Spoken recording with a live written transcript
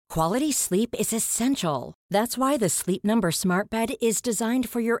Quality sleep is essential. That's why the Sleep Number Smart Bed is designed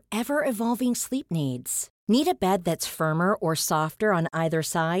for your ever-evolving sleep needs. Need a bed that's firmer or softer on either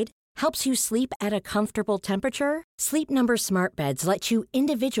side? Helps you sleep at a comfortable temperature? Sleep Number Smart Beds let you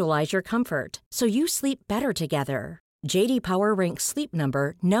individualize your comfort, so you sleep better together. J.D. Power ranks Sleep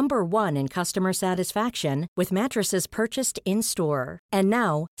Number number 1 in customer satisfaction with mattresses purchased in-store. And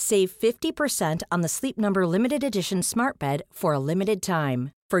now, save 50% on the Sleep Number Limited Edition Smart Bed for a limited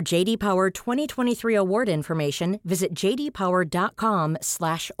time. For J.D. Power 2023 award information, visit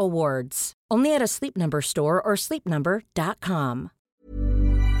jdpower.com/awards. Only at a Sleep Number store or sleepnumber.com.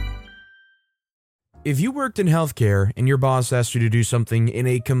 If you worked in healthcare and your boss asked you to do something in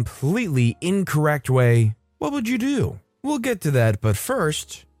a completely incorrect way, what would you do? We'll get to that, but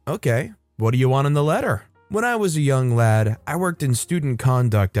first, okay, what do you want in the letter? When I was a young lad, I worked in student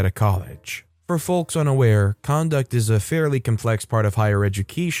conduct at a college. For folks unaware, conduct is a fairly complex part of higher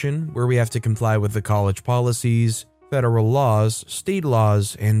education where we have to comply with the college policies, federal laws, state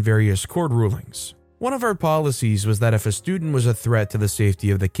laws, and various court rulings. One of our policies was that if a student was a threat to the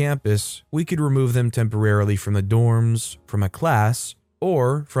safety of the campus, we could remove them temporarily from the dorms, from a class,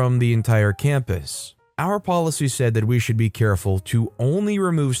 or from the entire campus. Our policy said that we should be careful to only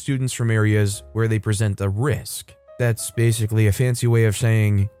remove students from areas where they present a risk. That's basically a fancy way of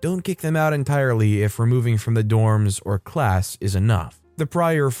saying, don't kick them out entirely if removing from the dorms or class is enough. The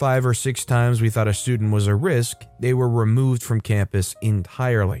prior 5 or 6 times we thought a student was a risk, they were removed from campus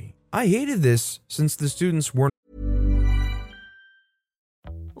entirely. I hated this since the students weren't.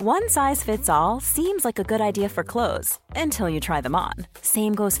 One size fits all seems like a good idea for clothes until you try them on.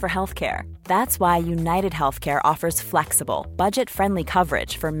 Same goes for healthcare. That's why United Healthcare offers flexible, budget-friendly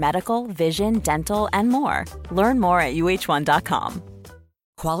coverage for medical, vision, dental, and more. Learn more at uh1.com.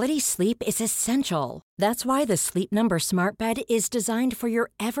 Quality sleep is essential. That's why the Sleep Number Smart Bed is designed for your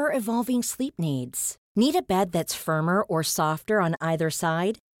ever-evolving sleep needs. Need a bed that's firmer or softer on either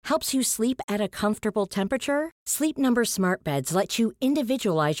side? Helps you sleep at a comfortable temperature? Sleep Number Smart Beds let you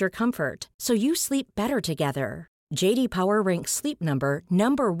individualize your comfort, so you sleep better together. J.D. Power ranks Sleep Number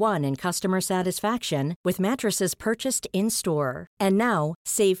number 1 in customer satisfaction with mattresses purchased in-store. And now,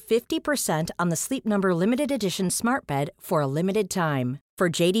 save 50% on the Sleep Number Limited Edition Smart Bed for a limited time. For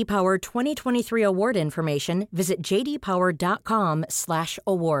J.D. Power 2023 award information, visit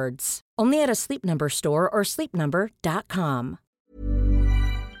jdpower.com/awards. Only at a Sleep Number store or sleepnumber.com.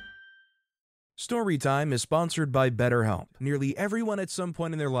 Storytime is sponsored by BetterHelp. Nearly everyone at some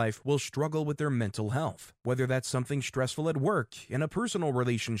point in their life will struggle with their mental health, whether that's something stressful at work, in a personal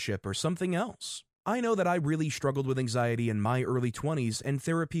relationship, or something else. I know that I really struggled with anxiety in my early 20s, and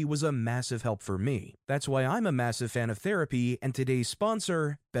therapy was a massive help for me. That's why I'm a massive fan of therapy and today's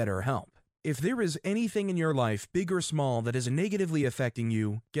sponsor, BetterHelp. If there is anything in your life, big or small, that is negatively affecting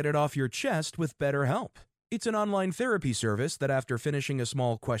you, get it off your chest with BetterHelp. It's an online therapy service that after finishing a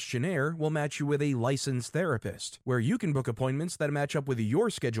small questionnaire will match you with a licensed therapist, where you can book appointments that match up with your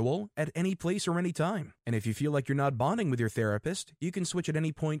schedule at any place or any time. And if you feel like you're not bonding with your therapist, you can switch at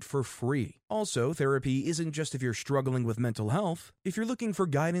any point for free. Also, therapy isn't just if you're struggling with mental health. If you're looking for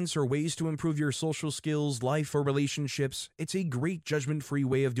guidance or ways to improve your social skills, life, or relationships, it's a great judgment-free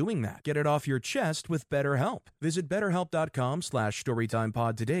way of doing that. Get it off your chest with BetterHelp. Visit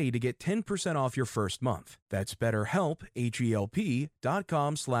BetterHelp.com/StorytimePod today to get 10% off your first month. That's BetterHelp,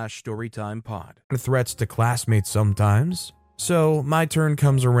 HELP.com/StorytimePod. Threats to classmates sometimes. So my turn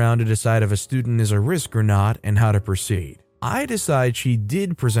comes around to decide if a student is a risk or not and how to proceed. I decide she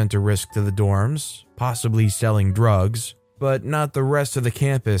did present a risk to the dorms, possibly selling drugs, but not the rest of the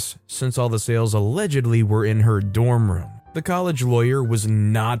campus since all the sales allegedly were in her dorm room. The college lawyer was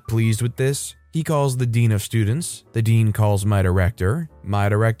not pleased with this. He calls the dean of students, the dean calls my director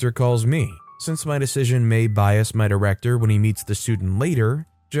calls me. Since my decision may bias my director when he meets the student later,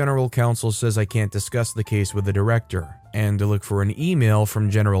 general counsel says I can't discuss the case with the director, and to look for an email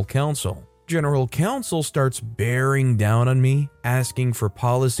from general counsel. General counsel starts bearing down on me, asking for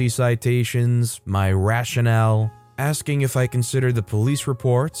policy citations, my rationale, asking if I considered the police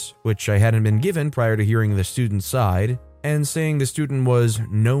reports, which I hadn't been given prior to hearing the student's side, and saying the student was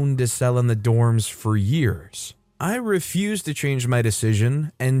known to sell in the dorms for years. I refused to change my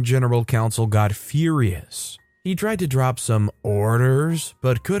decision, and general counsel got furious. He tried to drop some orders,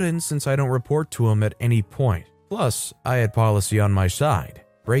 but couldn't since I don't report to him at any point. Plus, I had policy on my side.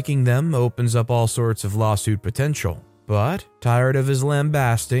 Breaking them opens up all sorts of lawsuit potential. But, tired of his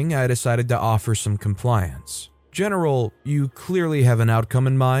lambasting, I decided to offer some compliance. General, you clearly have an outcome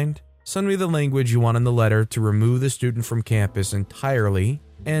in mind. Send me the language you want in the letter to remove the student from campus entirely,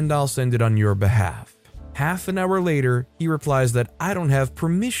 and I'll send it on your behalf. Half an hour later, he replies that I don't have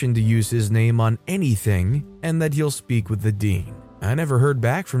permission to use his name on anything and that he'll speak with the dean. I never heard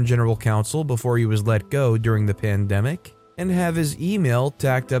back from general counsel before he was let go during the pandemic, and have his email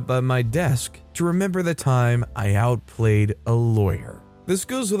tacked up on my desk to remember the time I outplayed a lawyer. This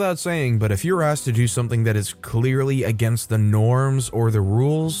goes without saying, but if you're asked to do something that is clearly against the norms or the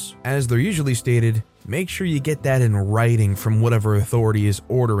rules, as they're usually stated, make sure you get that in writing from whatever authority is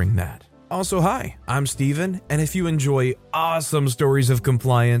ordering that. Also, hi, I'm Steven, and if you enjoy awesome stories of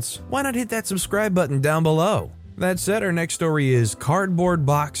compliance, why not hit that subscribe button down below? That said, our next story is cardboard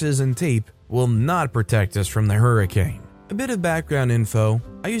boxes and tape will not protect us from the hurricane. A bit of background info.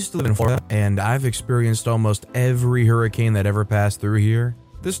 I used to live in Florida, and I've experienced almost every hurricane that ever passed through here.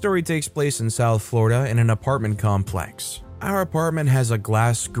 This story takes place in South Florida in an apartment complex. Our apartment has a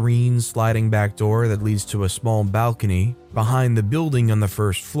glass screen sliding back door that leads to a small balcony behind the building on the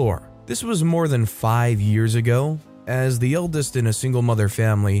first floor. This was more than 5 years ago. As the eldest in a single mother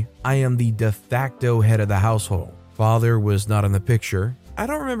family, I am the de facto head of the household. Father was not in the picture. I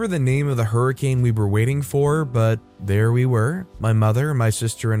don't remember the name of the hurricane we were waiting for, but there we were, my mother, my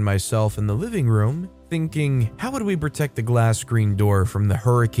sister, and myself in the living room, thinking, how would we protect the glass screen door from the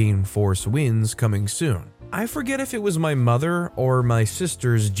hurricane force winds coming soon? I forget if it was my mother or my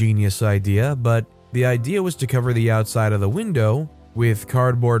sister's genius idea, but the idea was to cover the outside of the window with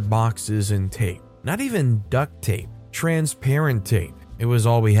cardboard boxes and tape. Not even duct tape, transparent tape. It was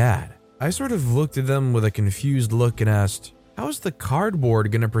all we had. I sort of looked at them with a confused look and asked, how is the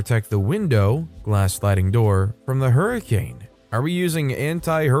cardboard going to protect the window, glass sliding door, from the hurricane? Are we using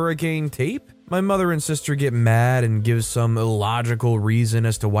anti-hurricane tape? My mother and sister get mad and give some illogical reason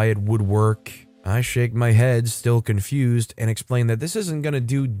as to why it would work. I shake my head, still confused, and explain that this isn't going to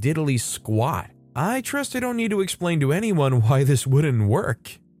do diddly squat. I trust I don't need to explain to anyone why this wouldn't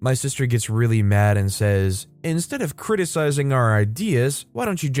work. My sister gets really mad and says, instead of criticizing our ideas, why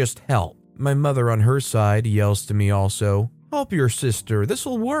don't you just help? My mother on her side yells to me also, help your sister,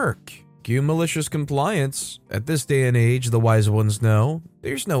 this'll work. Cue malicious compliance. At this day and age, the wise ones know,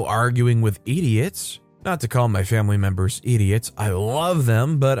 there's no arguing with idiots. Not to call my family members idiots, I love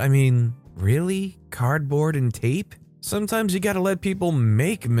them, but I mean, really? Cardboard and tape? Sometimes you gotta let people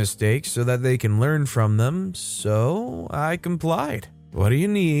make mistakes so that they can learn from them, so I complied. What do you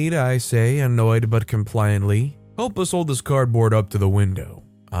need, I say, annoyed but compliantly. Help us hold this cardboard up to the window.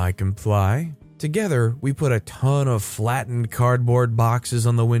 I comply. Together, we put a ton of flattened cardboard boxes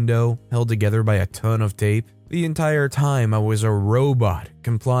on the window, held together by a ton of tape. The entire time I was a robot,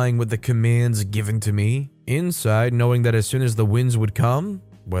 complying with the commands given to me. Inside, knowing that as soon as the winds would come,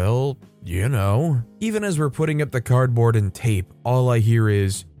 well, you know. Even as we're putting up the cardboard and tape, all I hear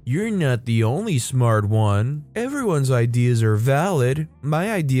is, you're not the only smart one. Everyone's ideas are valid.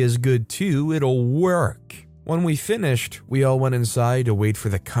 My idea's good too, it'll work. When we finished, we all went inside to wait for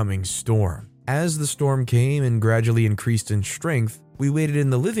the coming storm. As the storm came and gradually increased in strength, we waited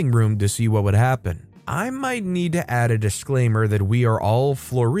in the living room to see what would happen. I might need to add a disclaimer that we are all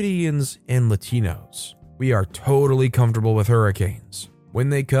Floridians and Latinos. We are totally comfortable with hurricanes. When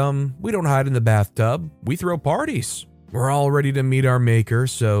they come, we don't hide in the bathtub, we throw parties. We're all ready to meet our maker,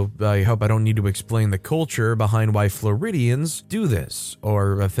 so I hope I don't need to explain the culture behind why Floridians do this,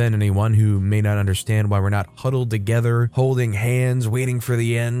 or offend anyone who may not understand why we're not huddled together, holding hands, waiting for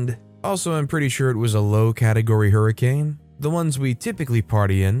the end. Also, I'm pretty sure it was a low category hurricane. The ones we typically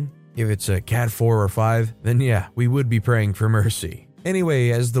party in. If it's a Cat 4 or 5, then yeah, we would be praying for mercy. Anyway,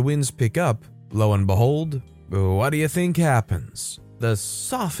 as the winds pick up, lo and behold, what do you think happens? The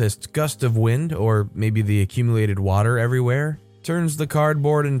softest gust of wind, or maybe the accumulated water everywhere, turns the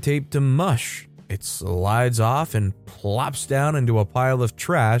cardboard and tape to mush. It slides off and plops down into a pile of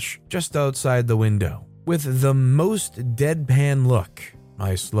trash just outside the window. With the most deadpan look,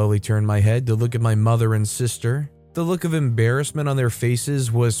 I slowly turned my head to look at my mother and sister. The look of embarrassment on their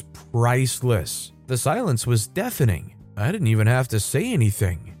faces was priceless. The silence was deafening. I didn't even have to say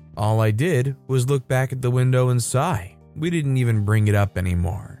anything. All I did was look back at the window and sigh. We didn't even bring it up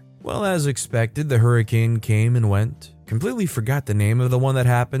anymore. Well, as expected, the hurricane came and went. Completely forgot the name of the one that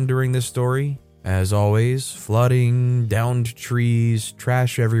happened during this story. As always, flooding, downed trees,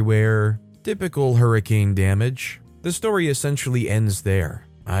 trash everywhere. Typical hurricane damage. The story essentially ends there.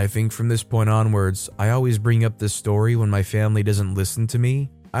 I think from this point onwards, I always bring up this story when my family doesn't listen to me.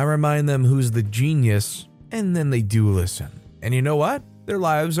 I remind them who's the genius, and then they do listen. And you know what? Their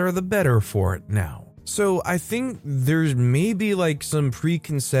lives are the better for it now. So I think there's maybe like some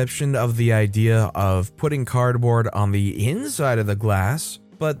preconception of the idea of putting cardboard on the inside of the glass,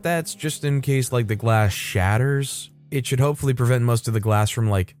 but that's just in case like the glass shatters. It should hopefully prevent most of the glass from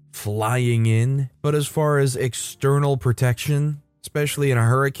like flying in, but as far as external protection, especially in a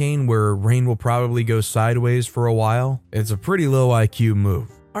hurricane where rain will probably go sideways for a while, it's a pretty low IQ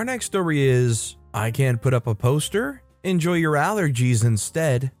move. Our next story is, I can't put up a poster? Enjoy your allergies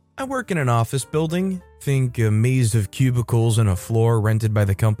instead. I work in an office building. Think a maze of cubicles and a floor rented by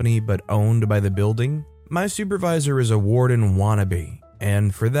the company but owned by the building. My supervisor is a warden wannabe,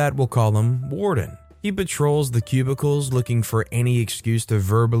 and for that we'll call him Warden. He patrols the cubicles looking for any excuse to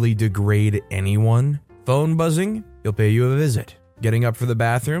verbally degrade anyone. Phone buzzing, he'll pay you a visit. Getting up for the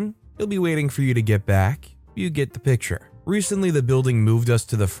bathroom, he'll be waiting for you to get back. You get the picture. Recently, the building moved us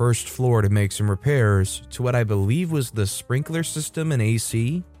to the first floor to make some repairs to what I believe was the sprinkler system and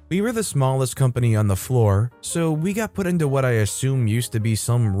AC. We were the smallest company on the floor, so we got put into what I assume used to be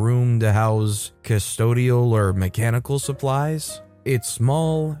some room to house custodial or mechanical supplies. It's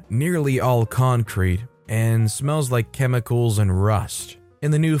small, nearly all concrete, and smells like chemicals and rust.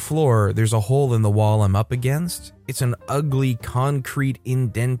 In the new floor, there's a hole in the wall I'm up against. It's an ugly concrete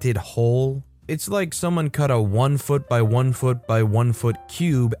indented hole. It's like someone cut a 1 foot by 1 foot by 1 foot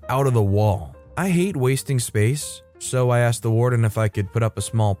cube out of the wall. I hate wasting space, so I asked the warden if I could put up a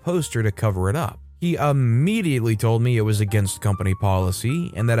small poster to cover it up. He immediately told me it was against company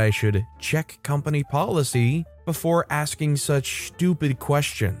policy and that I should check company policy before asking such stupid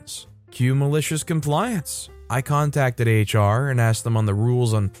questions. Cue malicious compliance. I contacted HR and asked them on the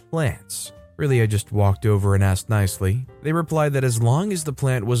rules on plants. Really, I just walked over and asked nicely. They replied that as long as the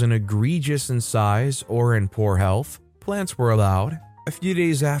plant wasn't egregious in size or in poor health, plants were allowed. A few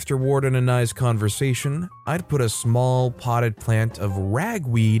days after Warden and I's conversation, I'd put a small potted plant of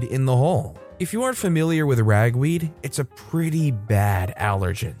ragweed in the hole. If you aren't familiar with ragweed, it's a pretty bad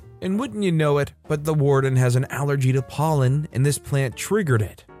allergen. And wouldn't you know it, but the warden has an allergy to pollen and this plant triggered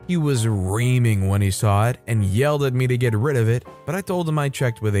it. He was reaming when he saw it and yelled at me to get rid of it, but I told him I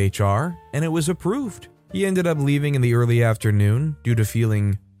checked with HR and it was approved. He ended up leaving in the early afternoon due to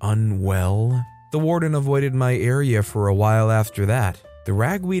feeling unwell. The warden avoided my area for a while after that. The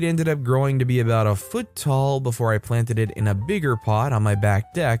ragweed ended up growing to be about a foot tall before I planted it in a bigger pot on my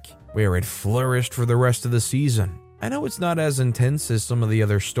back deck, where it flourished for the rest of the season. I know it's not as intense as some of the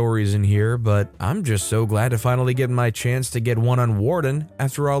other stories in here, but I'm just so glad to finally get my chance to get one on Warden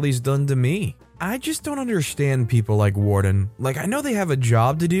after all he's done to me. I just don't understand people like Warden. Like, I know they have a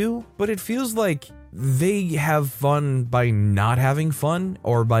job to do, but it feels like they have fun by not having fun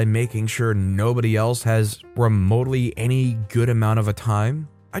or by making sure nobody else has remotely any good amount of a time.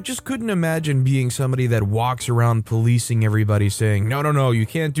 I just couldn't imagine being somebody that walks around policing everybody saying, no, you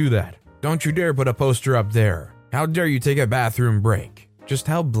can't do that. Don't you dare put a poster up there. How dare you take a bathroom break? Just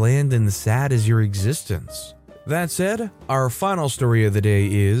how bland and sad is your existence? That said, our final story of the day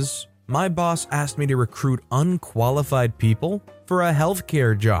is, my boss asked me to recruit unqualified people for a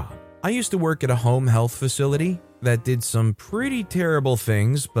healthcare job. I used to work at a home health facility that did some pretty terrible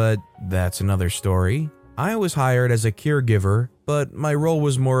things, but that's another story. I was hired as a caregiver, but my role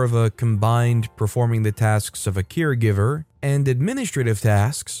was more of a combined performing the tasks of a caregiver and administrative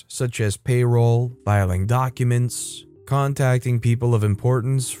tasks such as payroll, filing documents, contacting people of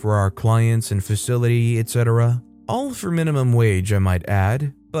importance for our clients and facility, etc. All for minimum wage, I might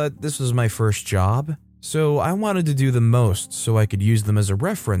add, but this was my first job, so I wanted to do the most so I could use them as a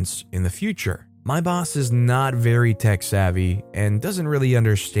reference in the future. My boss is not very tech savvy and doesn't really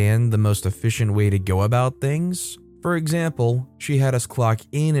understand the most efficient way to go about things. For example, she had us clock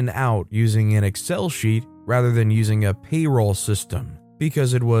in and out using an Excel sheet rather than using a payroll system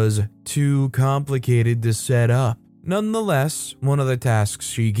because it was too complicated to set up. Nonetheless, one of the tasks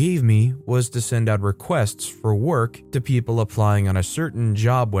she gave me was to send out requests for work to people applying on a certain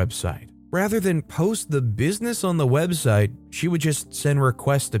job website. Rather than post the business on the website, she would just send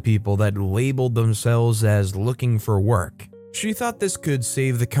requests to people that labeled themselves as looking for work. She thought this could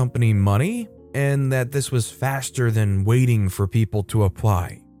save the company money and that this was faster than waiting for people to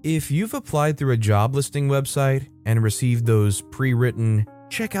apply. If you've applied through a job listing website and received those pre-written,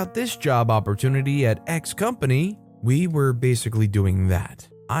 check out this job opportunity at X company, we were basically doing that.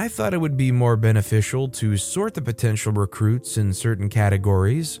 I thought it would be more beneficial to sort the potential recruits in certain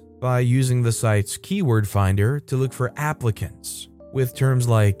categories by using the site's keyword finder to look for applicants with terms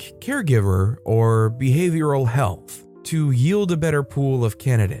like caregiver or behavioral health to yield a better pool of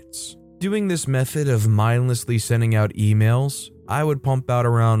candidates. Doing this method of mindlessly sending out emails, I would pump out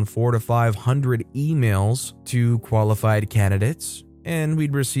around 400 to 500 emails to qualified candidates, and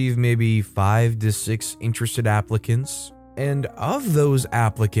we'd receive maybe 5 to 6 interested applicants. And of those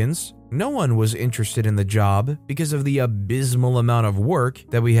applicants, no one was interested in the job because of the abysmal amount of work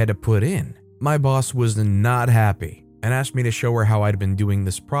that we had to put in. My boss was not happy. and asked me to show her how I'd been doing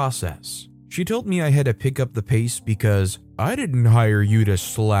this process. She told me I had to pick up the pace because I didn't hire you to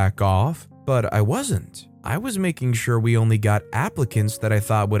slack off, but I wasn't. I was making sure we only got applicants that I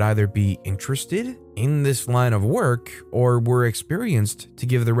thought would either be interested in this line of work or were experienced to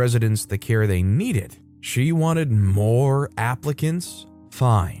give the residents the care they needed. She wanted more applicants?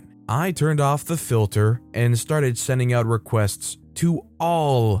 Fine. I turned off the filter and started sending out requests to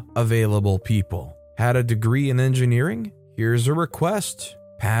all available people. Had a degree in engineering? Here's a request.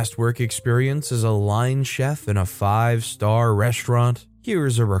 Past work experience as a line chef in a 5-star restaurant?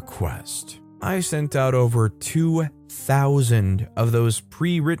 Here's a request. I sent out over 2,000 of those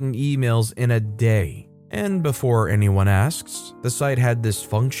pre-written emails in a day. And before anyone asks, the site had this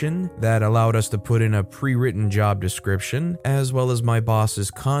function that allowed us to put in a pre-written job description as well as my boss's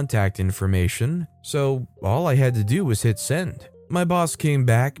contact information, so all I had to do was hit send. My boss came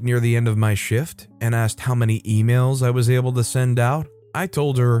back near the end of my shift and asked how many emails I was able to send out. I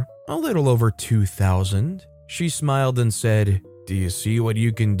told her a little over 2,000. She smiled and said, "Do you see what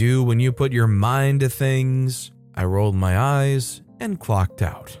you can do when you put your mind to things?" I rolled my eyes and clocked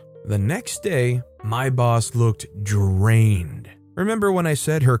out. The next day, my boss looked drained. Remember when I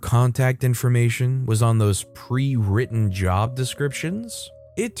said her contact information was on those pre-written job descriptions?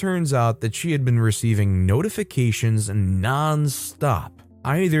 It turns out that she had been receiving notifications non-stop,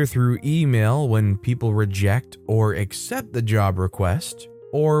 either through email when people reject or accept the job request,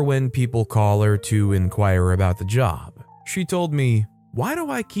 or when people call her to inquire about the job. She told me, "Why do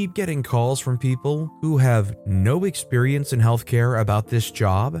I keep getting calls from people who have no experience in healthcare about this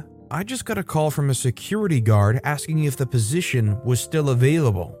job? I just got a call from a security guard asking if the position was still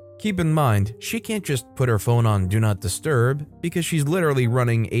available." Keep in mind, she can't just put her phone on Do Not Disturb because she's literally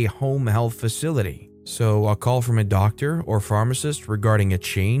running a home health facility. So a call from a doctor or pharmacist regarding a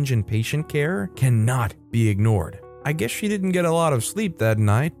change in patient care cannot be ignored. I guess she didn't get a lot of sleep that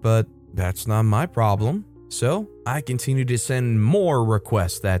night, but that's not my problem. So I continued to send more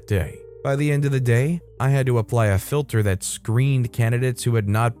requests that day. By the end of the day, I had to apply a filter that screened candidates who had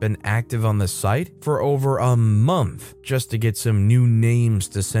not been active on the site for over a month just to get some new names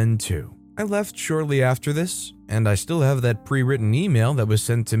to send to. I left shortly after this, and I still have that pre-written email that was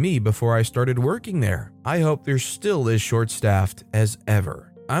sent to me before I started working there. I hope they're still as short-staffed as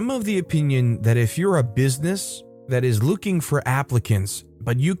ever. I'm of the opinion that if you're a business that is looking for applicants,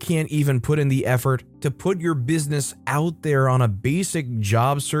 but you can't even put in the effort to put your business out there on a basic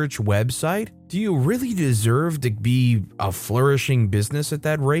job search website, do you really deserve to be a flourishing business at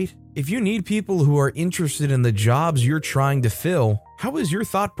that rate? If you need people who are interested in the jobs you're trying to fill, how is your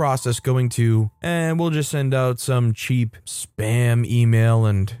thought process going to, we'll just send out some cheap spam email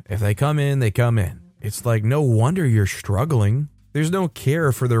and if they come in, they come in. It's like no wonder you're struggling. There's no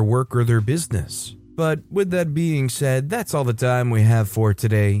care for their work or their business. But with that being said, that's all the time we have for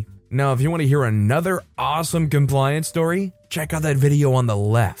today. Now, if you want to hear another awesome compliance story, check out that video on the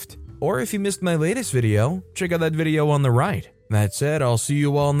left. Or if you missed my latest video, check out that video on the right. That said, I'll see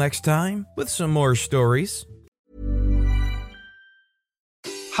you all next time with some more stories.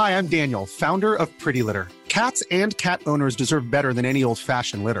 Hi, I'm Daniel, founder of Pretty Litter. Cats and cat owners deserve better than any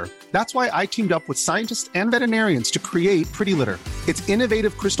old-fashioned litter. That's why I teamed up with scientists and veterinarians to create Pretty Litter. Its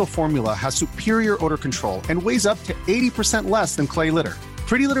innovative crystal formula has superior odor control and weighs up to 80% less than clay litter.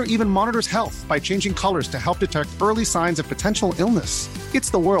 Pretty Litter even monitors health by changing colors to help detect early signs of potential illness. It's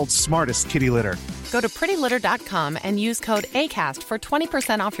the world's smartest kitty litter. Go to prettylitter.com and use code ACAST for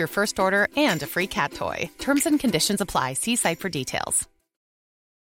 20% off your first order and a free cat toy. Terms and conditions apply. See site for details.